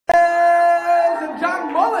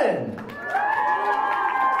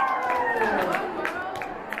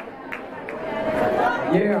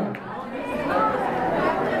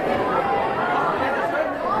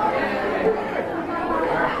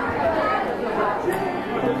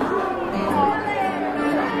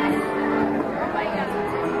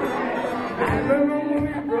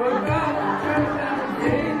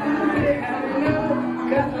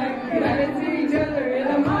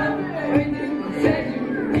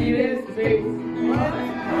see this face.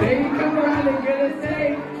 Baby, come around and gonna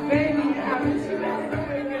say, baby, I miss you ever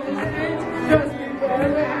gonna say, trust me,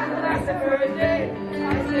 forever and lasting for a day.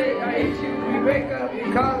 I say, I hate you, we break up,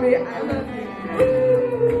 you call me, I love you.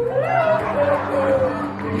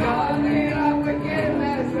 You call me up again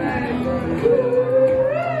last night.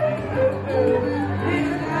 This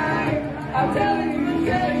time, I'm telling you,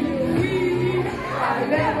 we are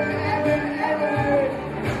never, ever, ever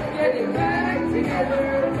getting back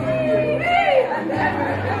together. Never,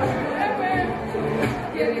 ever, ever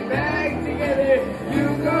getting back together. You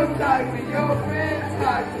go talk to your friends,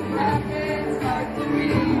 talk to my friends, talk to me.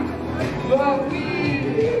 But we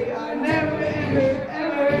are never, ever,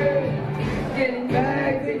 ever getting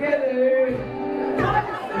back together.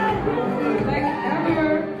 Like ever.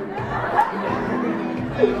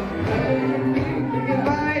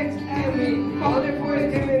 Goodbyes, and we all the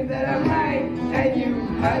forgiveness that I'm right. And you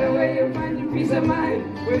hide away and find your peace of mind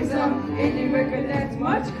with some indie record that's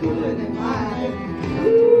much cooler than mine.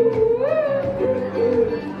 Ooh,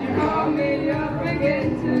 you call me up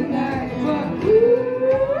again tonight, but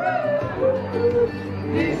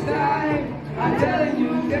this time I'm telling you,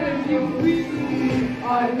 we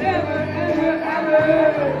are never, ever, ever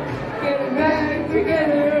getting back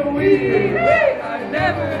together. We are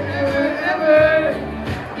never, ever, ever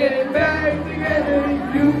getting back together.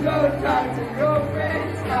 You go talk to your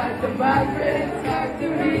friends, talk to my friends, talk to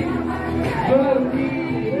me. But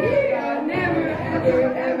we are never, ever,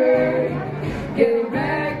 ever getting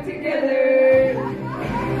back together.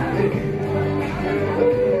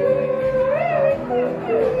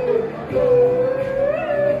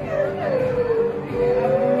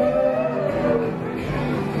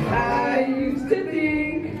 I used to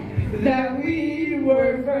think that we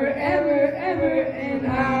were forever, ever, and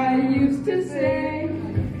I used to say,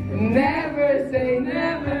 never say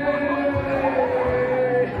never.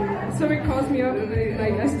 Somebody calls me up and they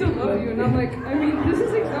like, I still love you, and I'm like, I mean, this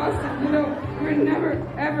is exhausting, you know, we're never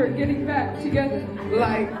ever getting back together,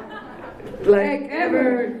 like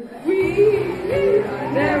ever. We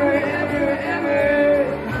are never ever ever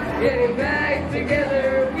getting back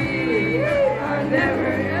together. We are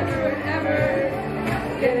never ever ever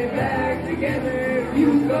getting back together.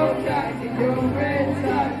 You go talk to your friends,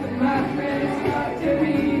 talk to my friends, talk to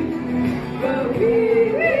me. But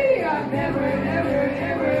we are never, ever,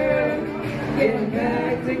 ever getting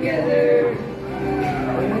back together.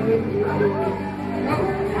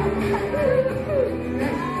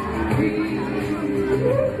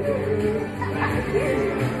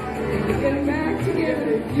 Getting back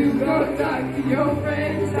together. You go talk to your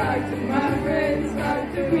friends, talk to my friends, talk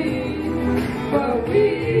to me.